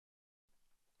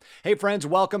Hey, friends,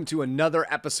 welcome to another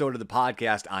episode of the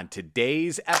podcast. On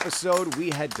today's episode, we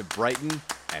head to Brighton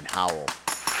and Howell.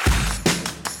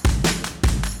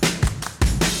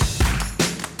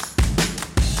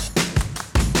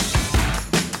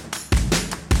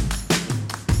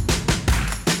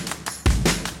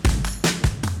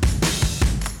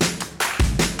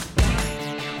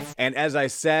 And as I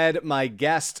said, my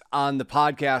guest on the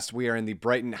podcast, we are in the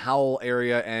Brighton Howell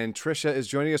area, and Trisha is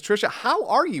joining us. Trisha, how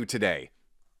are you today?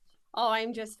 Oh,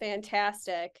 I'm just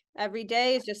fantastic. Every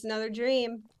day is just another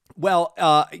dream. Well,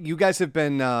 you guys have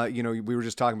been, we were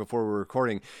just talking before we were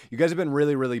recording. You guys have been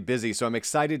really, really busy. So I'm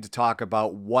excited to talk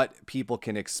about what people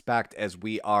can expect as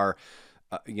we are,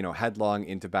 headlong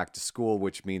into back to school,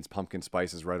 which means pumpkin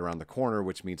spice is right around the corner,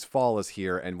 which means fall is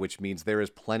here, and which means there is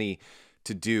plenty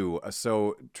to do.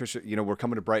 So, Trisha, we're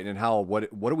coming to Brighton and Howell. What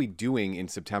are we doing in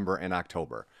September and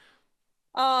October?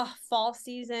 Fall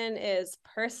season is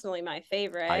personally my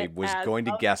favorite. I was going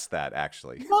to guess that,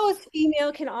 actually. Most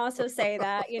female can also say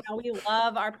that. We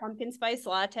love our pumpkin spice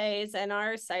lattes and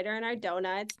our cider and our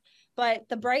donuts. But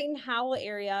the Brighton Howell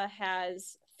area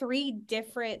has 3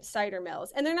 different cider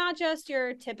mills. And they're not just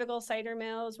your typical cider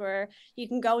mills where you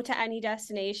can go to any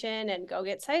destination and go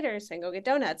get ciders and go get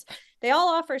donuts. They all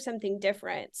offer something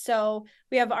different. So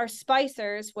we have our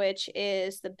spicers, which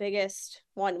is the biggest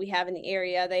one we have in the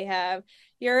area. They have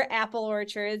your apple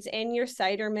orchards and your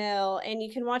cider mill, and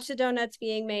you can watch the donuts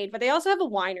being made. But they also have a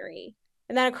winery.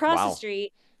 And then across the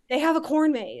street, they have a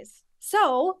corn maze.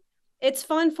 So it's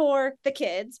fun for the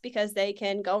kids because they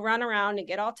can go run around and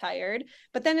get all tired.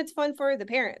 But then it's fun for the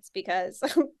parents because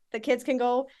the kids can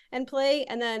go and play.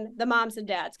 And then the moms and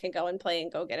dads can go and play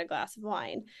and go get a glass of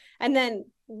wine. And then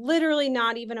literally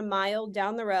not even a mile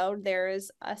down the road, there is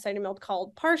a cider mill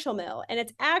called Partial Mill. And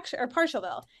it's actually, or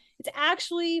Partialville. It's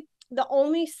actually the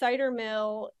only cider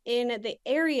mill in the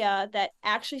area that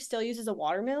actually still uses a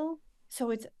water mill. So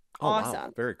it's awesome.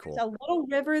 Wow. Very cool. There's a little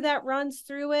river that runs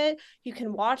through it. You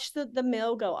can watch the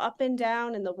mill go up and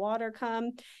down and the water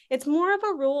come. It's more of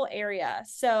a rural area.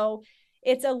 So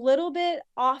it's a little bit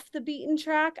off the beaten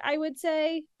track, I would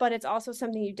say, but it's also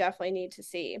something you definitely need to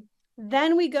see.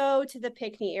 Then we go to the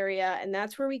Pinckney area, and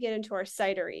that's where we get into our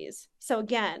cideries. So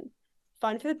again,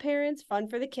 fun for the parents, fun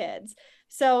for the kids.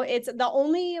 So it's the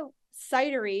only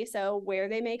cidery, so where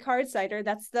they make hard cider,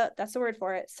 that's the word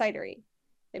for it, cidery.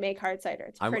 They make hard cider.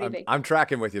 It's pretty big. I'm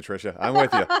tracking with you, Trisha. I'm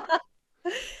with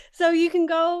you. So you can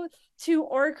go to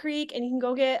Ore Creek and you can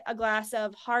go get a glass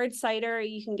of hard cider.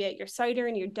 You can get your cider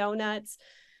and your donuts.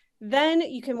 Then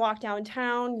you can walk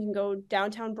downtown. You can go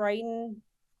downtown Brighton.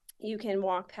 You can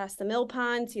walk past the mill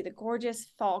pond, see the gorgeous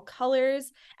fall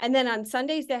colors. And then on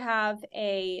Sundays, they have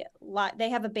a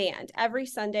band. Every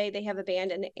Sunday, they have a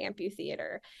band in the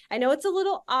amphitheater. I know it's a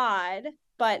little odd,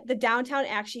 but the downtown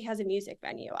actually has a music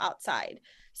venue outside.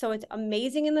 So it's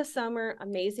amazing in the summer,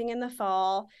 amazing in the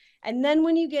fall. And then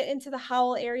when you get into the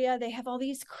Howell area, they have all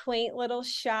these quaint little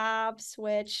shops,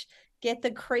 which get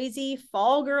the crazy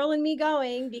fall girl in me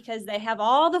going because they have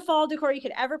all the fall decor you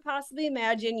could ever possibly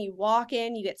imagine. You walk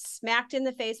in, you get smacked in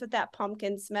the face with that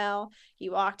pumpkin smell.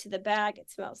 You walk to the back,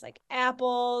 it smells like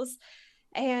apples.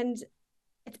 And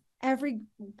it's every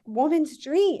woman's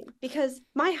dream because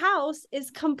my house is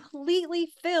completely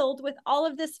filled with all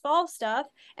of this fall stuff,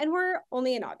 and we're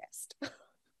only in August.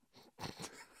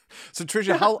 So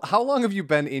Trisha, how long have you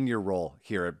been in your role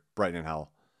here at Brighton and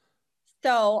Howell?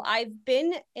 So I've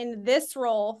been in this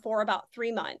role for about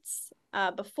 3 months.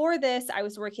 Before this, I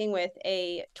was working with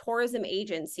a tourism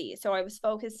agency. So I was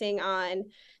focusing on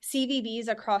CVBs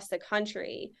across the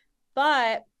country.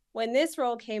 But when this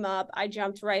role came up, I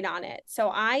jumped right on it. So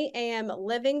I am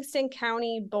Livingston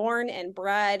County born and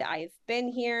bred. I've been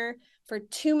here for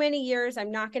too many years.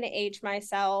 I'm not going to age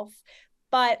myself,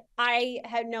 but I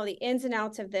know the ins and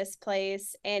outs of this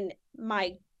place. And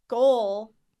my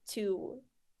goal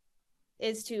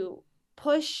is to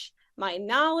push my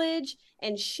knowledge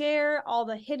and share all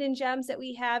the hidden gems that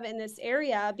we have in this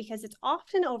area because it's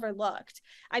often overlooked.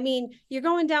 I mean, you're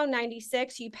going down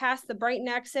 96, you pass the Brighton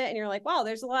exit and you're like, wow,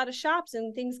 there's a lot of shops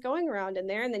and things going around in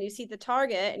there. And then you see the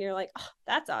Target and you're like, oh,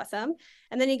 that's awesome.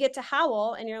 And then you get to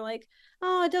Howell and you're like,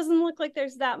 oh, it doesn't look like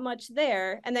there's that much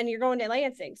there. And then you're going to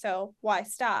Lansing. So why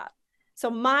stop?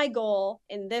 So my goal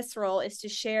in this role is to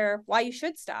share why you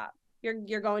should stop.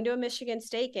 You're going to a Michigan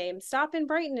State game, stop in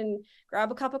Brighton and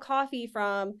grab a cup of coffee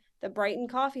from the Brighton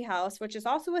Coffee House, which is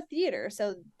also a theater.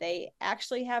 So they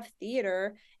actually have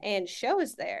theater and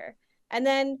shows there. And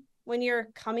then when you're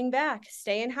coming back,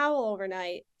 stay in Howell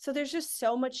overnight. So there's just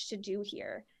so much to do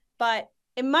here. But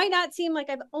it might not seem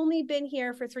like I've only been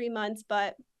here for 3 months,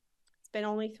 but been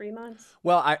only 3 months.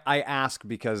 Well, I ask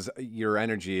because your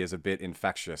energy is a bit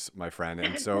infectious, my friend.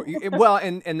 And so, well,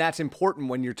 and that's important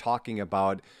when you're talking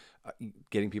about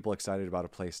getting people excited about a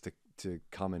place to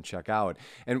come and check out.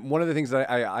 And one of the things that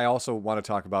I also want to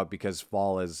talk about, because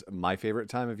fall is my favorite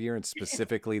time of year, and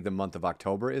specifically the month of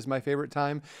October is my favorite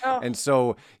time. Oh, And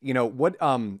so, what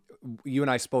you and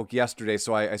I spoke yesterday,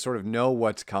 so I sort of know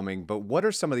what's coming, but what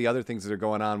are some of the other things that are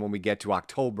going on when we get to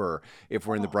October if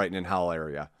we're in the Brighton and Howell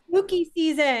area? spooky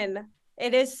season.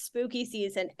 It is spooky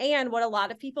season. And what a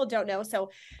lot of people don't know,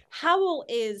 so Howell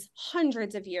is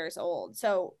hundreds of years old.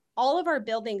 So all of our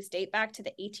buildings date back to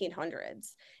the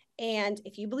 1800s. And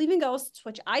if you believe in ghosts,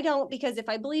 which I don't, because if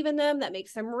I believe in them, that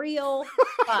makes them real.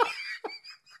 But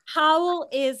Howell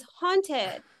is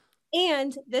haunted.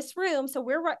 And this room,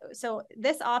 so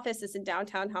this office is in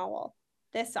downtown Howell.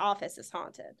 This office is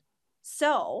haunted.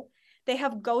 So they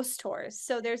have ghost tours.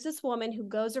 So there's this woman who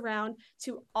goes around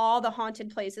to all the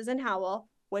haunted places in Howell,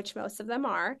 which most of them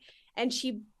are, and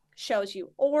she shows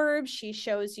you orbs. She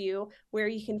shows you where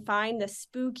you can find the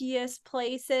spookiest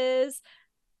places.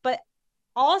 But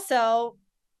also,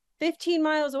 15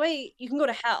 miles away, you can go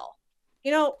to hell.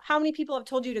 You know, how many people have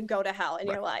told you to go to hell in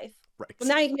your life? Right. Well,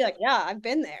 now you can be like, yeah, I've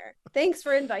been there. Thanks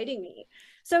for inviting me.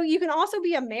 So you can also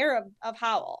be a mayor of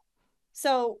Howell.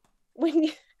 So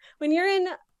when you're in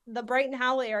the Brighton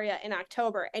Howell area in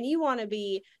October and you want to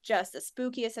be just as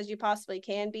spookiest as you possibly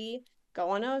can be,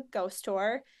 go on a ghost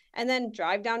tour and then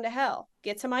drive down to hell,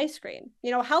 get some ice cream.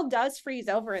 You know, hell does freeze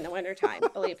over in the wintertime,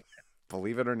 believe me.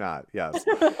 Believe it or not, yes.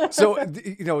 So,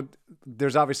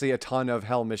 there's obviously a ton of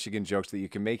Hell, Michigan jokes that you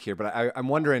can make here, but I'm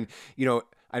wondering,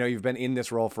 I know you've been in this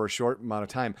role for a short amount of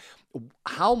time.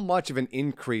 How much of an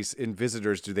increase in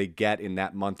visitors do they get in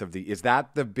that month is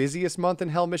that the busiest month in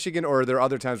Hell, Michigan? Or are there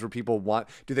other times where people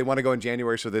do they want to go in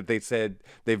January so that they said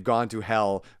they've gone to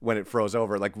hell when it froze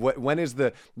over? Like when's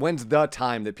the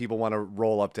time that people want to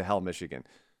roll up to Hell, Michigan?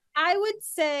 I would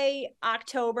say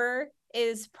October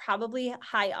is probably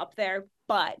high up there,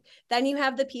 but then you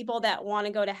have the people that want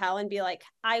to go to hell and be like,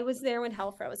 I was there when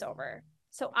hell froze over,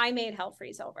 so I made hell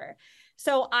freeze over.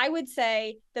 So I would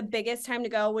say the biggest time to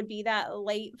go would be that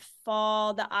late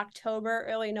fall, the October,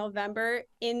 early November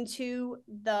into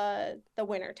the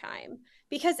winter time,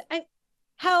 because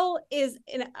hell is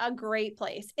in a great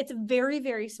place. It's very,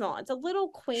 very small. It's a little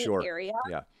quaint area.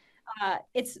 Yeah.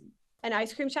 It's an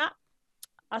ice cream shop,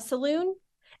 a saloon,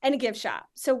 and a gift shop.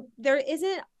 So there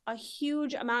isn't a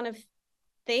huge amount of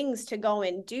things to go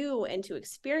and do and to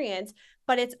experience,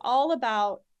 but it's all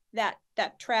about that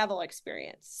travel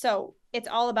experience. So it's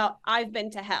all about, I've been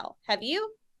to hell. Have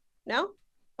you? No?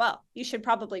 Well, you should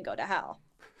probably go to hell.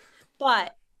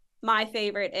 But my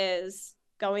favorite is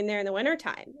going there in the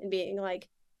wintertime and being like,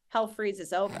 hell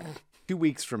freezes over. 2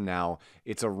 weeks from now,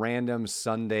 it's a random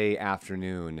Sunday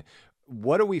afternoon.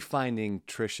 What are we finding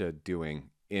Trisha doing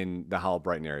in the Howell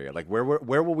Brighton area? Like where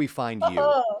will we find you?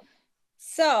 Oh,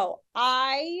 so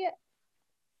I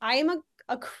am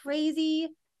a crazy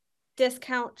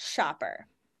discount shopper.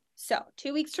 So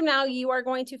 2 weeks from now, you are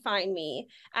going to find me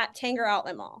at Tanger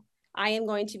Outlet Mall. I am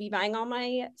going to be buying all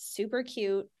my super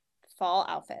cute fall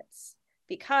outfits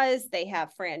because they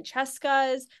have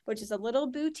Francesca's, which is a little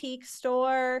boutique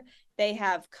store. They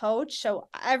have Coach. So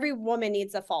every woman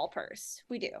needs a fall purse.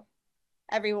 We do.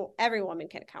 Every woman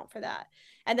can account for that.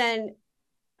 And then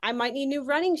I might need new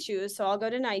running shoes, so I'll go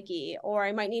to Nike, or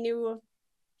I might need new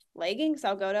leggings,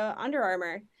 I'll go to Under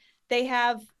Armour. They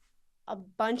have a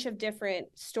bunch of different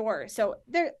stores. So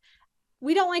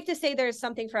we don't like to say there's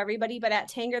something for everybody, but at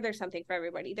Tanger, there's something for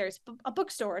everybody. There's a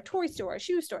bookstore, a toy store, a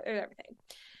shoe store, there's everything.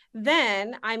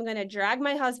 Then I'm going to drag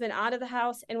my husband out of the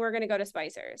house and we're going to go to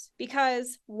Spicer's,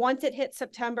 because once it hits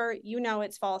September,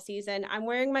 it's fall season. I'm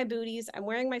wearing my booties. I'm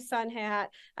wearing my sun hat.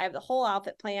 I have the whole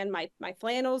outfit planned, my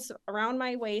flannels around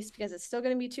my waist because it's still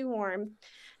going to be too warm.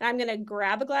 And I'm going to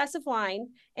grab a glass of wine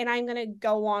and I'm going to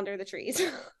go wander the trees.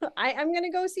 I'm going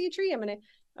to go see a tree. I'm going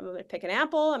to pick an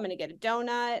apple. I'm going to get a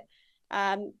donut.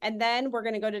 And then we're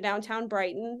going to go to downtown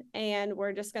Brighton and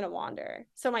we're just going to wander.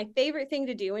 So my favorite thing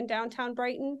to do in downtown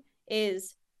Brighton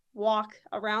is walk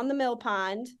around the mill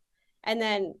pond and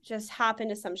then just hop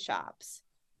into some shops.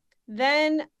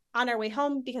 Then on our way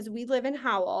home, because we live in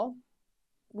Howell,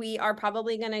 we are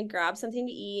probably going to grab something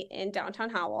to eat in downtown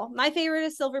Howell. My favorite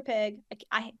is Silver Pig.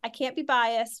 I can't be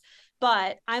biased,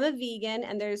 but I'm a vegan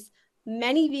and there's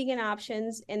many vegan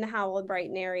options in the Howell and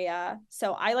Brighton area.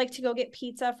 So I like to go get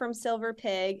pizza from Silver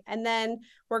Pig. And then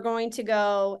we're going to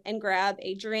go and grab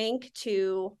a drink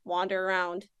to wander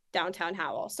around downtown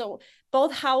Howell. So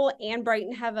both Howell and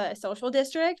Brighton have a social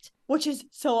district, which is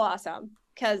so awesome.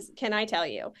 Because can I tell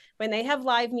you, when they have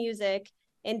live music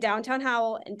in downtown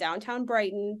Howell and downtown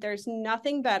Brighton, there's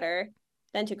nothing better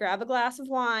than to grab a glass of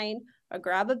wine or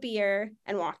grab a beer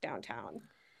and walk downtown.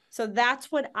 So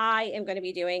that's what I am going to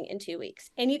be doing in 2 weeks.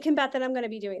 And you can bet that I'm going to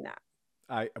be doing that.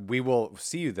 We will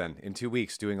see you then in 2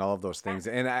 weeks doing all of those things.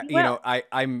 And Well,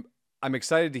 I'm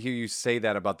excited to hear you say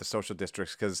that about the social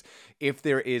districts, because if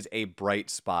there is a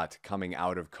bright spot coming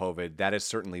out of COVID, that is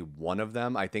certainly one of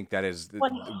them. I think that is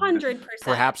 100%.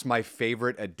 perhaps my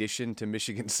favorite addition to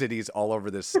Michigan cities all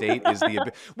over the state is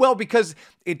well, because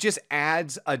it just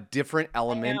adds a different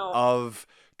element of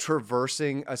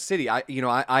traversing a city. I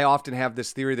often have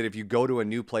this theory that if you go to a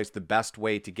new place, the best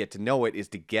way to get to know it is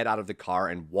to get out of the car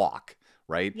and walk.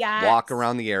 Right? Yes. Walk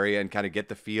around the area and kind of get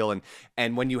the feel.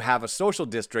 And when you have a social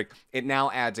district, it now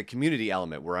adds a community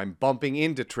element where I'm bumping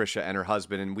into Trisha and her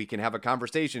husband, and we can have a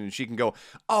conversation, and she can go,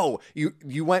 oh,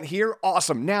 you went here?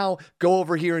 Awesome. Now go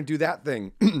over here and do that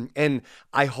thing. And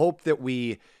I hope that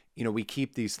we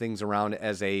keep these things around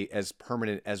as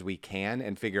permanent as we can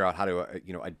and figure out how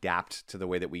to, adapt to the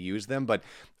way that we use them. But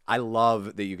I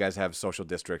love that you guys have social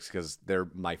districts, because they're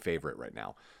my favorite right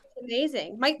now.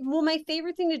 Amazing. My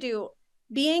favorite thing to do,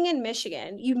 being in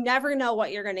Michigan, you never know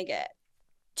what you're going to get.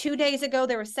 2 days ago,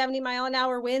 there were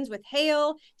 70-mile-an-hour winds with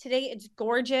hail. Today, it's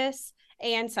gorgeous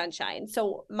and sunshine.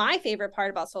 So my favorite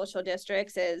part about social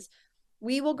districts is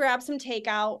we will grab some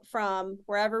takeout from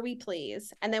wherever we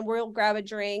please, and then we'll grab a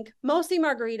drink, mostly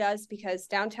margaritas, because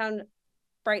downtown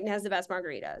Brighton has the best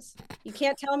margaritas. You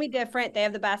can't tell me different. They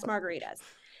have the best margaritas.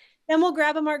 Then we'll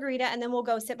grab a margarita, and then we'll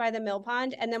go sit by the mill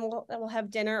pond, and then we'll have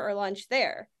dinner or lunch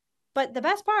there. But the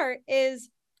best part is,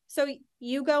 so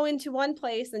you go into one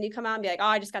place, then you come out and be like, oh,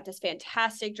 I just got this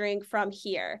fantastic drink from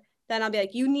here. Then I'll be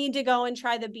like, you need to go and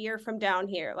try the beer from down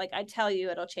here. Like, I tell you,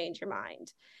 it'll change your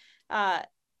mind.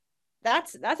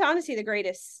 That's honestly the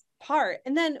greatest part.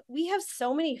 And then we have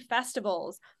so many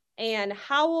festivals, and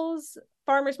Howell's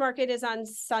Farmers Market is on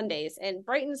Sundays, and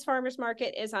Brighton's Farmers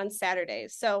Market is on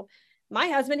Saturdays. So my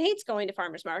husband hates going to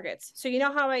farmers markets. So you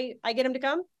know how I get him to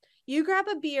come? You grab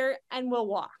a beer and we'll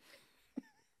walk.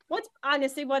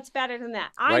 What's better than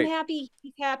that? I'm happy,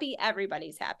 he's happy,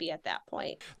 everybody's happy at that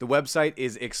point. The website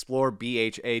is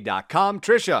explorebha.com.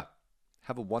 Trisha,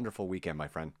 have a wonderful weekend, my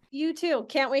friend. You too.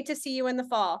 Can't wait to see you in the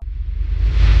fall.